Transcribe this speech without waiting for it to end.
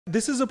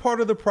this is a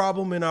part of the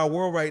problem in our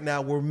world right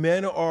now where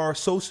men are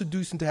so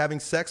seduced into having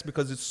sex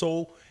because it's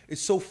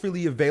so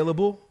freely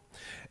available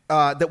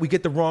that we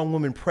get the wrong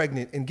woman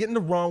pregnant. And getting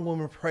the wrong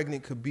woman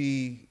pregnant could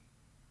be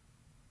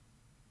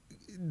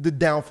the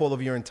downfall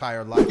of your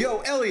entire life. Yo,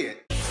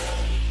 Elliott.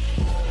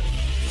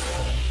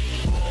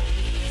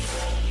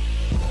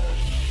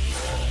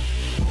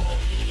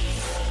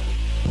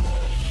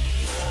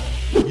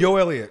 Yo,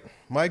 Elliott,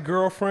 my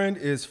girlfriend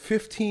is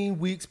 15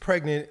 weeks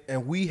pregnant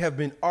and we have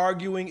been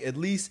arguing at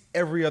least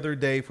every other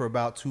day for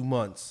about 2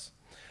 months.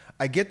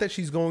 I get that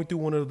she's going through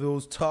one of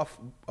those tough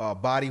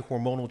body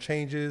hormonal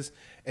changes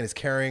and is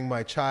carrying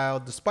my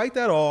child. Despite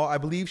that all, I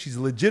believe she's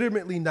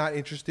legitimately not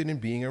interested in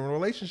being in a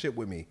relationship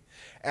with me.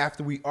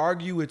 After we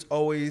argue, it's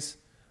always,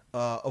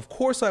 of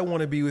course I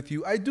want to be with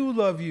you. I do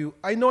love you.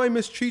 I know I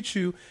mistreat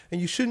you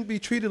and you shouldn't be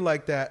treated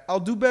like that. I'll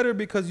do better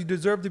because you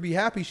deserve to be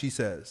happy, she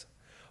says.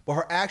 But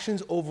her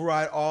actions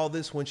override all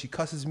this when she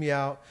cusses me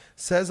out,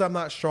 says I'm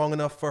not strong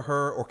enough for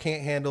her or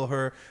can't handle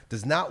her,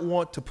 does not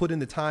want to put in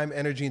the time,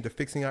 energy into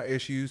fixing our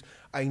issues.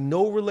 I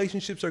know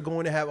relationships are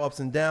going to have ups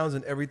and downs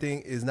and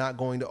everything is not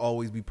going to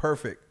always be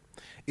perfect.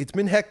 It's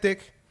been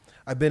hectic.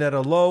 I've been at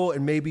a low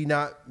and maybe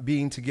not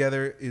being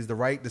together is the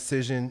right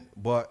decision,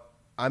 but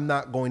I'm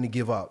not going to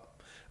give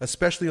up,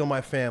 especially on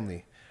my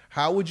family.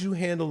 How would you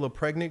handle a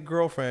pregnant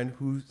girlfriend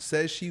who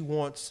says she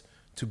wants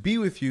to be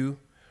with you,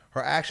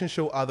 her actions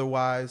show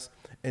otherwise,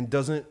 and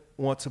doesn't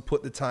want to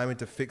put the time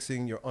into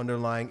fixing your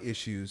underlying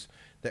issues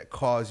that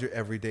cause your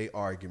everyday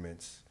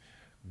arguments?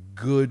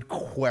 Good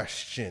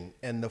question.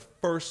 And the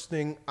first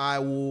thing I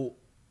will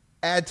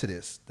add to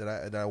this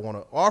that I want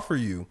to offer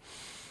you,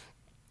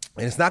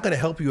 and it's not going to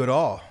help you at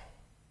all,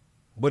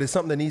 but it's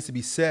something that needs to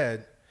be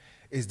said,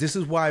 is this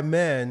is why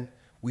men,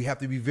 we have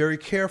to be very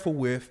careful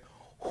with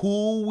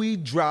who we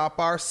drop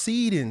our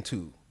seed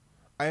into.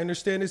 I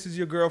understand this is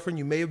your girlfriend.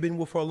 You may have been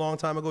with her a long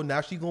time ago.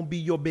 Now she's going to be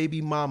your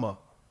baby mama.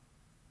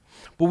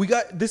 But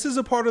this is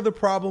a part of the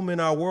problem in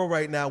our world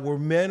right now where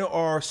men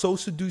are so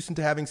seduced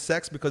into having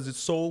sex because it's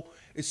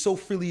so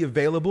freely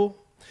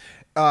available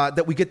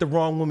that we get the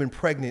wrong woman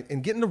pregnant.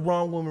 And getting the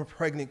wrong woman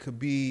pregnant could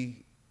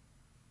be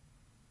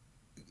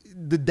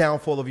the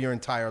downfall of your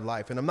entire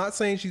life. And I'm not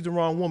saying she's the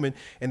wrong woman,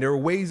 and there are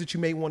ways that you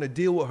may want to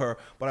deal with her,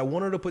 but I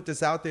wanted to put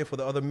this out there for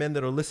the other men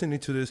that are listening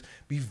to this.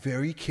 Be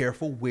very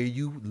careful where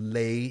you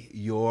lay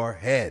your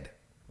head,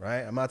 right?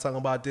 I'm not talking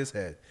about this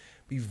head.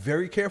 Be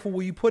very careful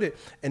where you put it.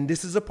 And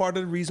this is a part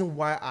of the reason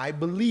why I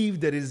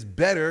believe that it is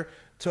better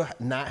to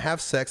not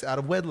have sex out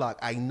of wedlock.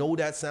 I know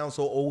that sounds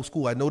so old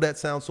school. I know that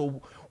sounds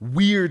so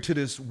weird to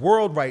this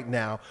world right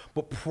now,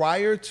 but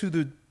prior to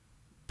the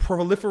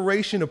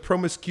proliferation of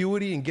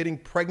promiscuity and getting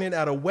pregnant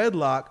out of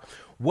wedlock,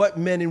 what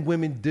men and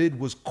women did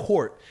was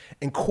court.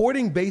 And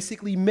courting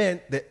basically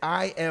meant that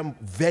I am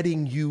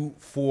vetting you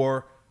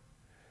for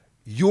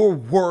your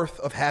worth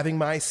of having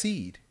my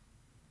seed.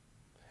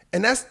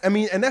 And that's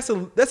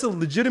a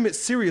legitimate,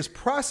 serious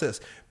process.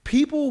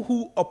 People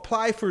who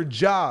apply for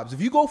jobs,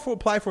 if you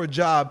apply for a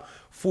job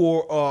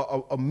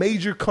for a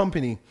major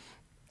company,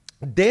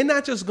 they're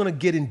not just going to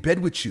get in bed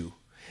with you.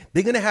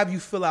 They're going to have you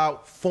fill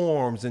out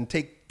forms and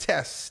take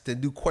tests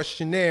and do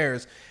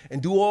questionnaires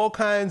and do all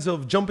kinds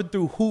of jumping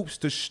through hoops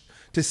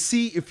to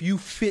see if you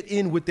fit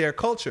in with their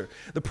culture.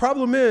 The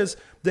problem is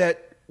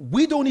that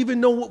we don't even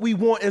know what we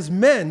want as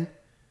men,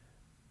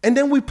 and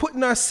then we're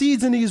putting our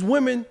seeds in these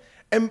women,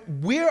 and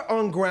we're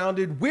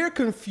ungrounded, we're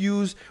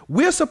confused,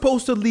 we're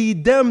supposed to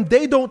lead them.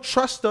 They don't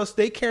trust us,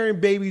 they carrying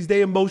babies,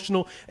 they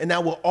emotional, and now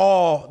we're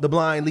all the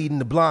blind leading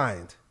the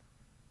blind.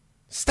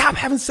 Stop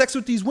having sex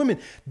with these women.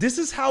 This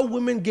is how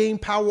women gain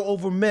power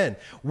over men.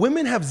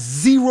 Women have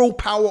zero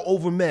power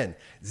over men.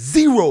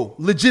 Zero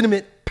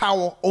legitimate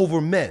power over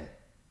men.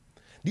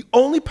 The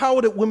only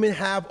power that women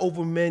have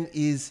over men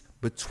is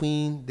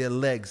between their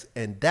legs,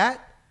 and that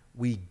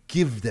we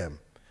give them.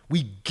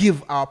 We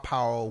give our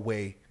power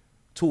away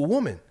to a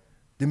woman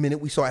the minute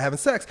we start having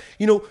sex.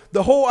 You know,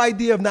 the whole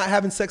idea of not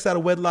having sex out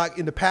of wedlock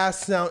in the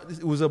past,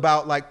 it was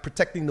about like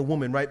protecting the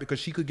woman, right? Because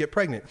she could get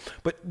pregnant.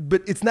 But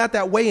it's not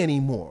that way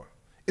anymore.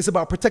 It's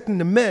about protecting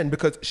the men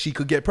because she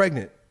could get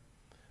pregnant.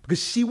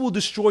 Because she will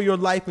destroy your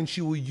life and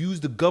she will use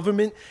the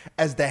government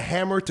as the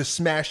hammer to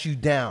smash you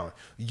down.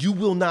 You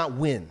will not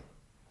win.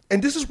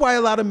 And this is why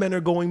a lot of men are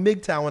going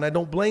MGTOW, and I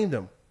don't blame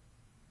them.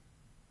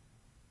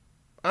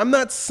 I'm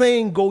not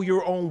saying go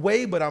your own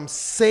way, but I'm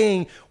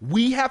saying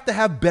we have to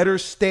have better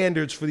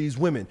standards for these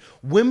women.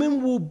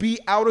 Women will be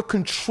out of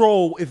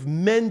control if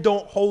men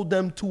don't hold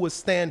them to a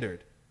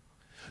standard.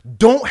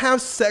 Don't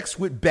have sex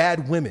with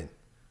bad women.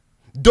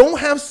 Don't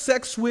have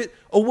sex with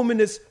a woman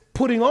that's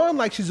putting on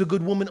like she's a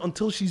good woman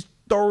until she's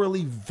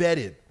thoroughly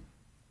vetted.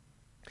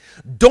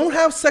 Don't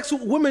have sex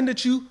with women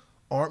that you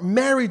aren't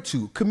married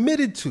to,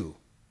 committed to,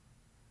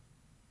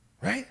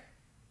 right?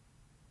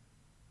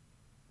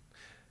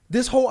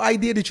 This whole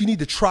idea that you need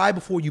to try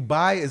before you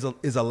buy is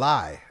a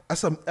lie.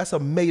 That's a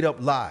made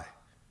up lie.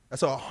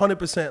 That's a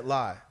 100%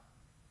 lie.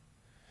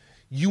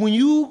 When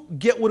you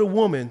get with a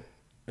woman,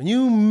 and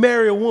you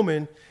marry a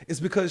woman, it's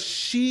because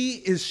she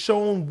is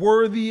shown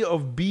worthy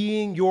of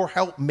being your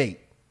helpmate.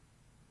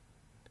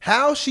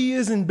 How she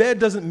is in bed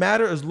doesn't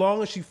matter as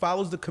long as she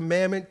follows the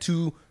commandment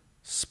to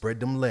spread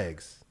them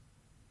legs.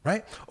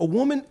 Right? A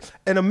woman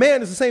and a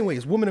man is the same way.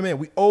 It's woman and man.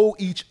 We owe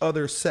each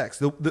other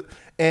sex.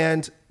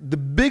 And the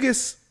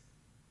biggest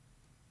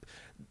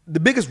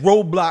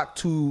roadblock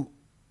to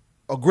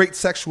a great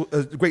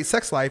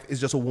sex life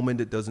is just a woman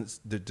that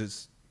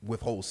just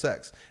withholds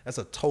sex. That's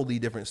a totally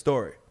different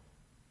story.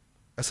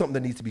 That's something that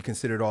needs to be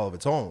considered all of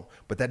its own.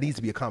 But that needs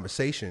to be a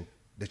conversation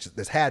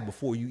that's had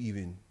before you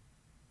even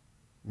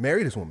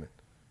marry this woman.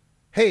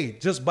 Hey,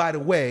 just by the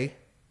way,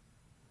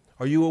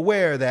 are you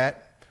aware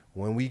that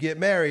when we get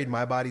married,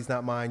 my body's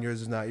not mine,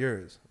 yours is not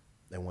yours.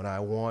 And when I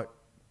want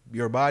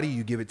your body,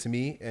 you give it to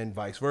me, and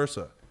vice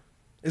versa.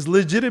 It's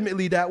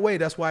legitimately that way.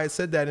 That's why it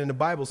said that in the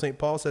Bible. St.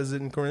 Paul says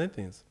it in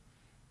Corinthians.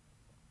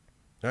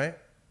 Right?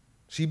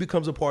 She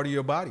becomes a part of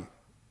your body.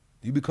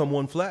 You become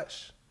one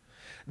flesh.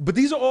 But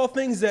these are all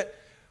things that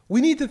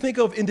we need to think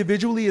of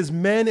individually as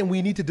men, and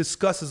we need to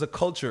discuss as a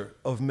culture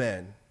of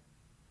men.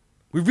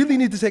 We really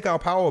need to take our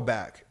power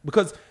back,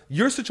 because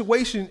your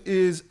situation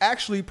is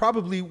actually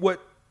probably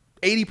what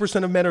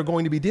 80% of men are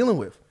going to be dealing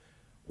with.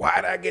 Why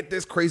did I get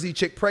this crazy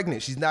chick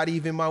pregnant? She's not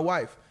even my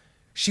wife.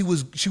 She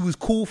was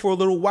cool for a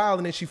little while,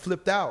 and then she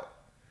flipped out.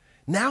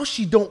 Now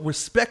she don't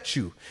respect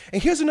you.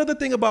 And here's another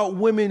thing about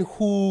women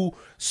who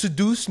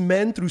seduce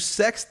men through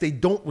sex. They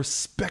don't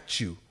respect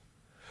you.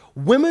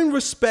 Women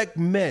respect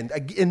men,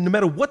 and no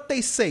matter what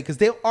they say, because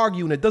they'll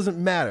argue and it doesn't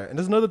matter. And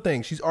there's another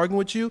thing. She's arguing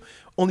with you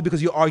only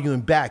because you're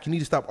arguing back. You need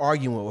to stop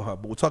arguing with her,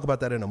 but we'll talk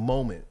about that in a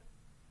moment.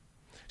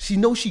 She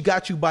knows she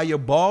got you by your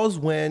balls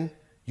when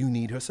you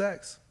need her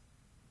sex.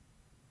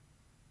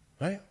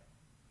 Right?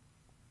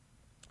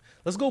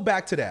 Let's go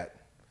back to that.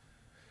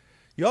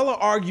 Y'all are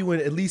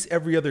arguing at least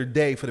every other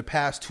day for the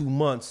past 2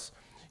 months.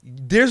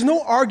 There's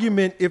no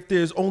argument if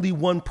there's only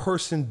one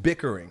person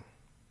bickering.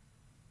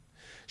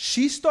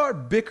 She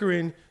start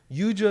bickering,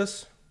 you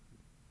just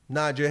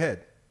nod your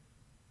head.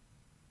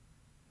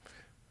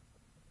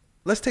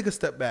 Let's take a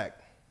step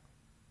back.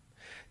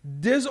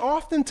 There's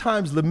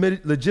oftentimes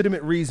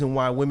legitimate reason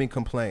why women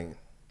complain.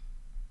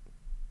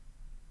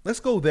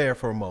 Let's go there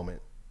for a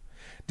moment.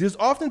 There's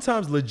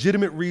oftentimes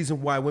legitimate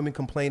reason why women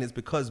complain is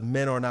because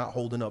men are not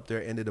holding up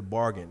their end of the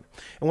bargain.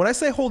 And when I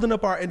say holding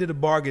up our end of the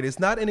bargain, it's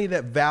not any of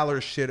that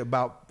valor shit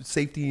about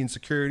safety and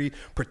security,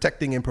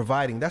 protecting and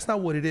providing. That's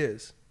not what it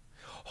is.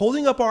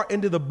 Holding up our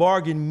end of the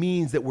bargain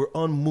means that we're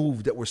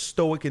unmoved, that we're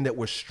stoic, and that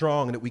we're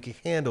strong, and that we can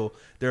handle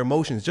their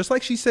emotions. Just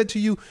like she said to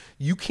you,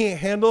 you can't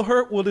handle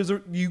her. Well,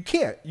 you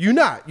can't. You're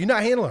not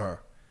handling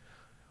her.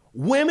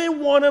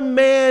 Women want a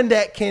man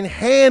that can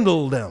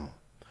handle them,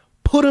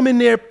 put them in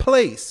their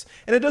place.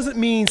 And it doesn't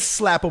mean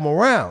slap them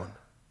around.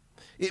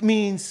 It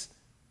means,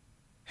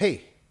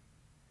 hey,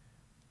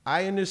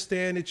 I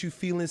understand that you're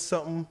feeling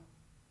something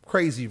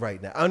crazy right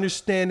now. I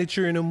understand that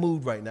you're in a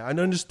mood right now. I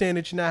understand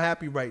that you're not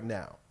happy right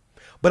now.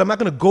 But I'm not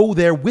going to go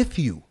there with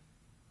you.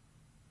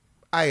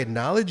 I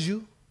acknowledge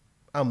you.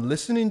 I'm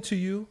listening to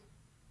you.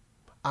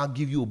 I'll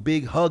give you a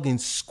big hug and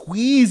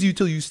squeeze you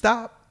till you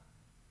stop.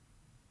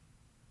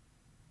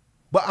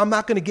 But I'm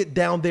not going to get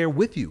down there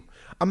with you.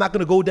 I'm not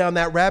going to go down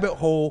that rabbit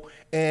hole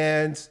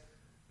and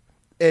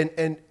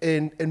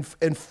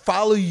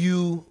follow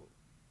you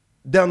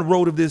down the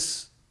road of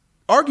this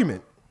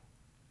argument.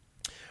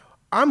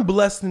 I'm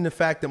blessed in the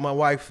fact that my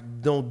wife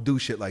don't do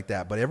shit like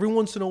that. But every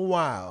once in a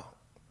while,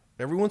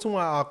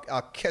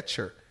 I'll catch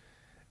her,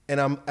 and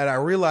I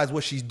realize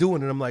what she's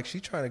doing, and I'm like,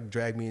 she's trying to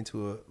drag me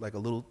into a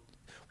little.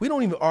 We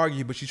don't even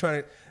argue, but she's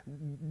trying to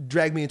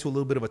drag me into a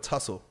little bit of a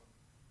tussle,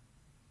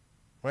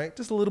 right?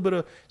 Just a little bit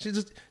of. She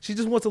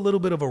just wants a little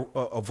bit of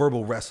a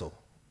verbal wrestle,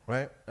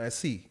 right? I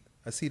see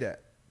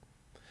that,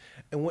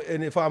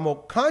 and if I'm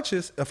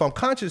conscious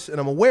and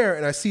I'm aware,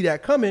 and I see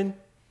that coming,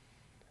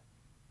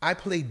 I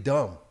play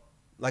dumb,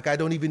 like I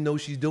don't even know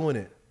she's doing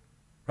it,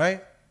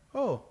 right?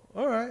 Oh,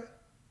 all right.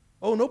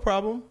 Oh, no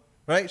problem,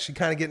 right? She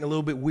kind of getting a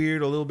little bit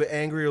weird, or a little bit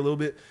angry, or a little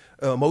bit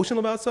emotional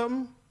about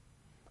something.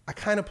 I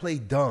kind of play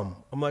dumb.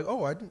 I'm like,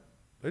 oh, I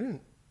didn't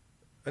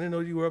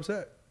know you were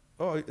upset.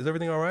 Oh, is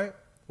everything all right?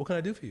 What can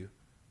I do for you?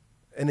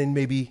 And then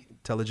maybe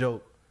tell a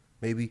joke,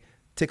 maybe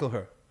tickle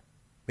her,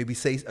 maybe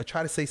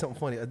try to say something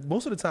funny.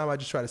 Most of the time, I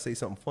just try to say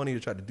something funny, or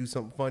try to do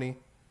something funny,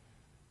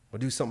 or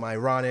do something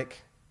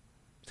ironic,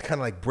 to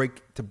kind of break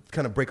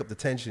up the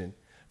tension.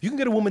 If you can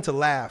get a woman to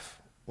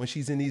laugh when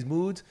she's in these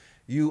moods,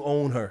 you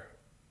own her,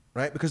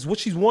 right? Because what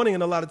she's wanting,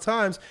 and a lot of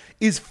times,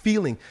 is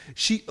feeling.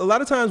 A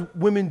lot of times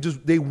women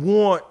they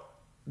want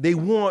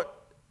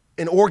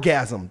an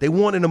orgasm. They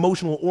want an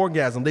emotional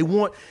orgasm. They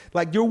want,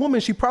 like, your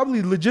woman, she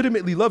probably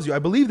legitimately loves you. I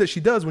believe that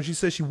she does when she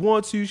says she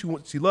wants you,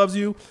 she loves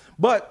you.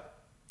 But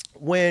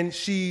when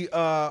she's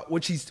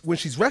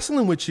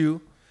wrestling with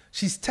you,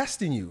 she's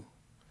testing you.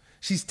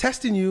 She's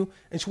testing you,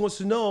 and she wants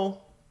to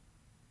know,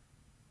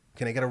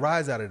 can I get a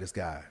rise out of this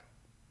guy?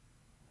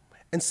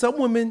 And some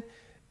women,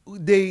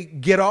 they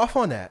get off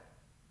on that.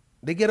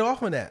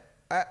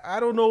 I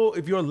don't know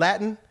if you're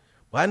Latin,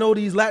 Well, I know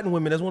these Latin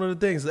women. That's one of the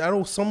things. I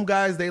know some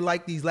guys, they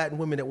like these Latin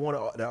women that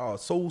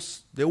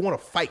they want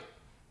to fight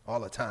all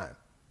the time,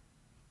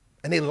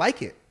 and they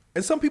like it.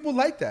 And some people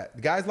like that.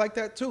 The guys like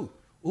that too.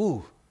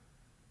 Ooh,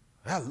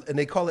 and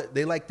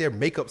they like their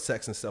makeup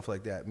sex and stuff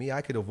like that. Me,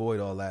 I could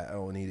avoid all that. I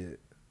don't need it.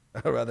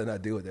 I'd rather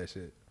not deal with that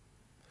shit.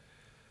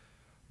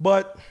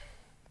 But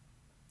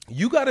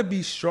you got to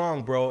be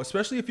strong, bro,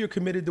 especially if you're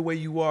committed the way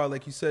you are,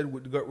 like you said,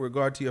 with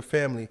regard to your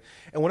family.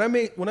 And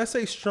when I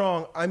say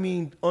strong, I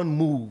mean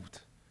unmoved.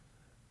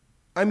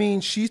 I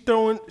mean, she's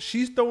throwing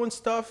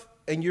stuff,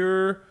 and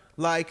you're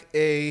like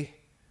the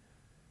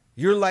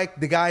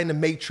guy in the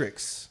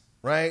Matrix,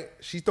 right?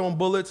 She's throwing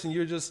bullets, and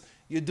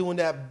you're doing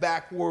that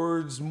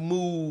backwards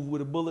move where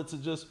the bullets are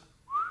just,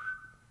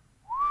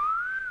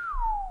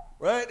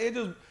 right?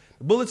 The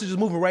bullets are just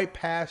moving right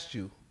past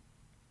you.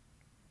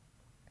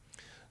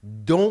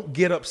 Don't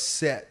get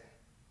upset.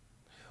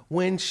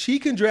 When she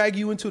can drag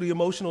you into the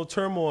emotional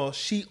turmoil,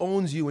 she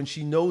owns you and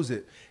she knows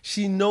it.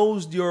 She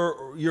knows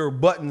your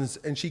buttons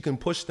and she can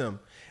push them.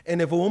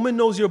 And if a woman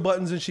knows your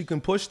buttons and she can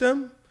push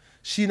them,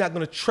 she's not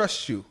going to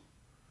trust you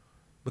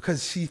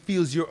because she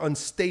feels you're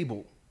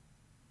unstable.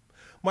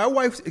 My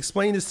wife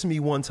explained this to me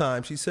one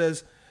time. She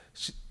says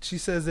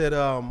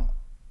that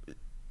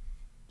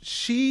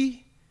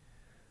she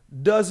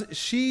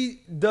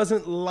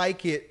doesn't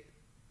like it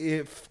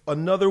if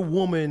another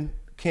woman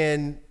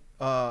can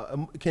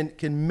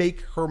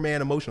make her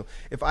man emotional.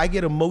 If I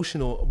get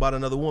emotional about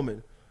another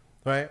woman,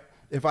 right?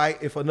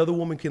 If another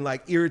woman can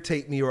like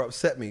irritate me or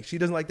upset me, she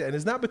doesn't like that. And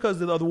it's not because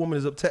the other woman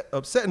is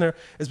upsetting her.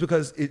 It's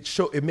because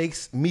it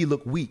makes me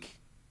look weak.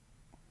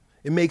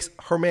 It makes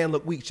her man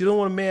look weak. She don't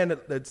want a man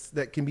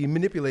that can be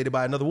manipulated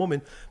by another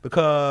woman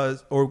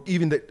or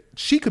even that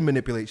she can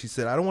manipulate. She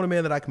said, I don't want a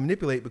man that I can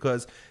manipulate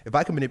because if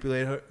I can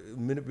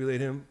manipulate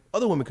him,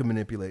 other women can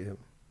manipulate him.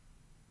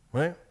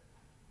 Right?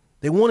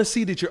 They want to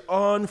see that you're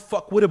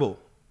unfuckwittable.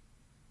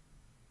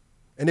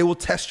 And they will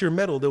test your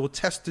mettle. They will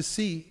test to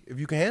see if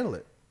you can handle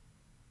it.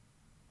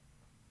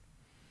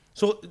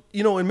 So,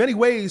 in many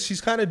ways,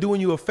 she's kind of doing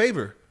you a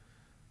favor.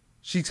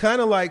 She's kind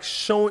of like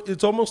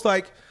it's almost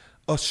like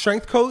a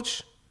strength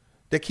coach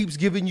that keeps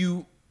giving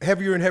you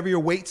heavier and heavier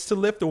weights to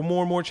lift or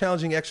more and more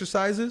challenging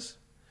exercises.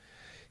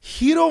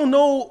 He don't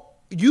know,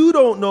 you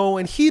don't know,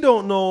 and he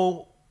don't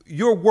know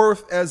your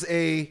worth as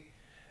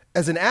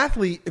an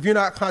athlete if you're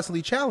not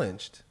constantly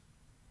challenged.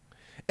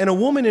 And a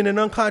woman in an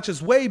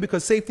unconscious way,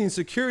 because safety and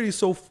security is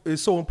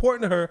so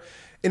important to her,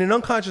 in an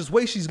unconscious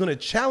way, she's going to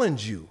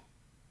challenge you.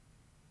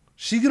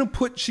 She's going to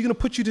put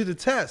you to the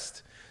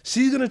test.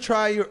 She's going to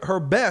try her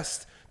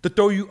best to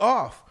throw you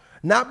off.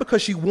 Not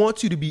because she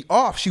wants you to be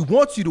off. She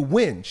wants you to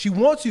win. She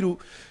wants you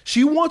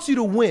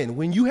to win.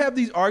 When you have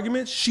these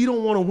arguments, she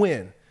don't want to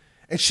win.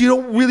 And she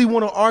don't really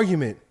want an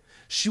argument.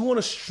 She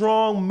wants a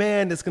strong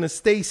man that's going to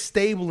stay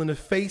stable in the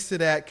face of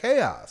that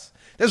chaos.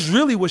 That's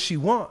really what she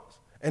wants.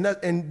 And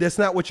that's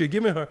not what you're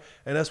giving her.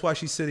 And that's why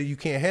she said that you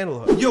can't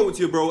handle her. Yo, it's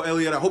your bro,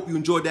 Elliott. I hope you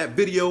enjoyed that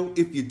video.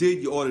 If you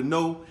did, you ought to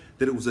know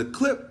that it was a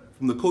clip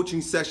from the coaching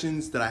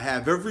sessions that I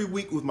have every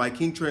week with my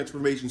King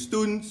Transformation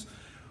students,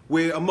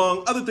 where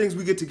among other things,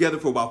 we get together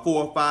for about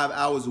 4 or 5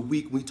 hours a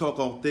week. We talk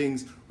on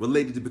things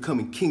related to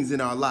becoming kings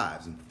in our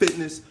lives, in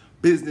fitness,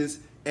 business,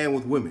 and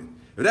with women.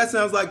 If that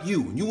sounds like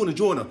you, and you want to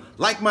join a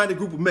like-minded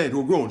group of men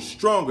who are growing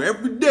stronger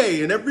every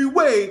day in every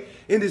way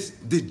in this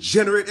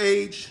degenerate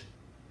age,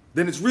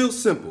 then it's real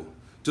simple.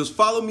 Just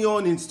follow me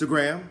on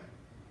Instagram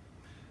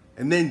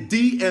and then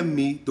DM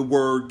me the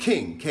word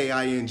King,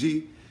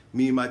 K-I-N-G.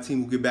 Me and my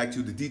team will get back to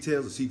you the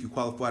details and see if you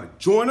qualify to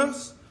join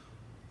us.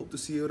 Hope to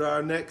see you at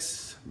our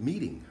next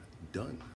meeting. Done.